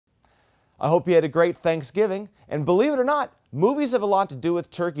I hope you had a great Thanksgiving. And believe it or not, movies have a lot to do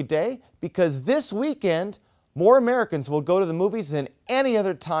with Turkey Day because this weekend, more Americans will go to the movies than any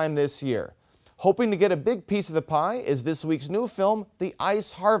other time this year. Hoping to get a big piece of the pie is this week's new film, The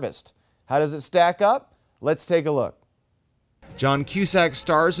Ice Harvest. How does it stack up? Let's take a look. John Cusack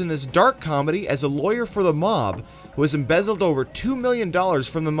stars in this dark comedy as a lawyer for the mob who has embezzled over $2 million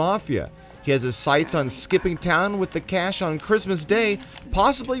from the mafia. He has his sights on skipping town with the cash on Christmas Day,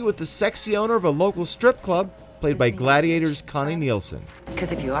 possibly with the sexy owner of a local strip club, played by Gladiator's Connie Nielsen.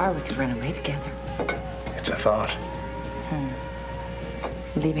 Because if you are, we could run away together. It's a thought.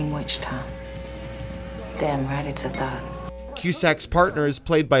 Leaving Wichita. Damn right it's a thought. Cusack's partner is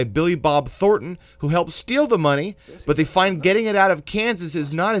played by Billy Bob Thornton, who helped steal the money, but they find getting it out of Kansas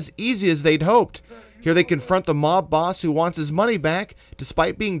is not as easy as they'd hoped. Here they confront the mob boss who wants his money back,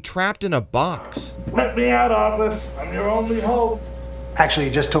 despite being trapped in a box. Let me out of this. I'm your only hope. Actually,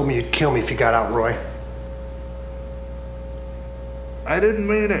 you just told me you'd kill me if you got out, Roy. I didn't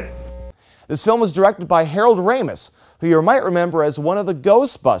mean it. This film was directed by Harold Ramis, who you might remember as one of the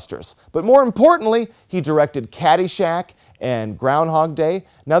Ghostbusters. But more importantly, he directed Caddyshack and Groundhog Day.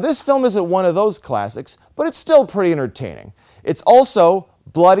 Now this film isn't one of those classics, but it's still pretty entertaining. It's also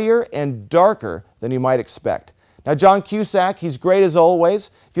bloodier and darker than you might expect. Now John Cusack, he's great as always.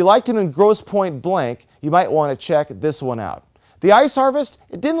 If you liked him in Grosse Pointe Blank, you might want to check this one out. The Ice Harvest,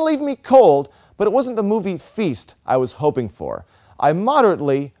 it didn't leave me cold, but it wasn't the movie feast I was hoping for. I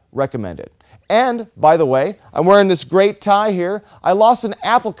moderately recommend it. And, by the way, I'm wearing this great tie here. I lost an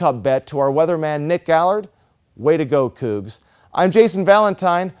Apple Cup bet to our weatherman Nick Allard. Way to go, Cougs. I'm Jason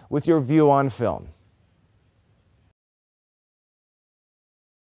Valentine with your View on Film.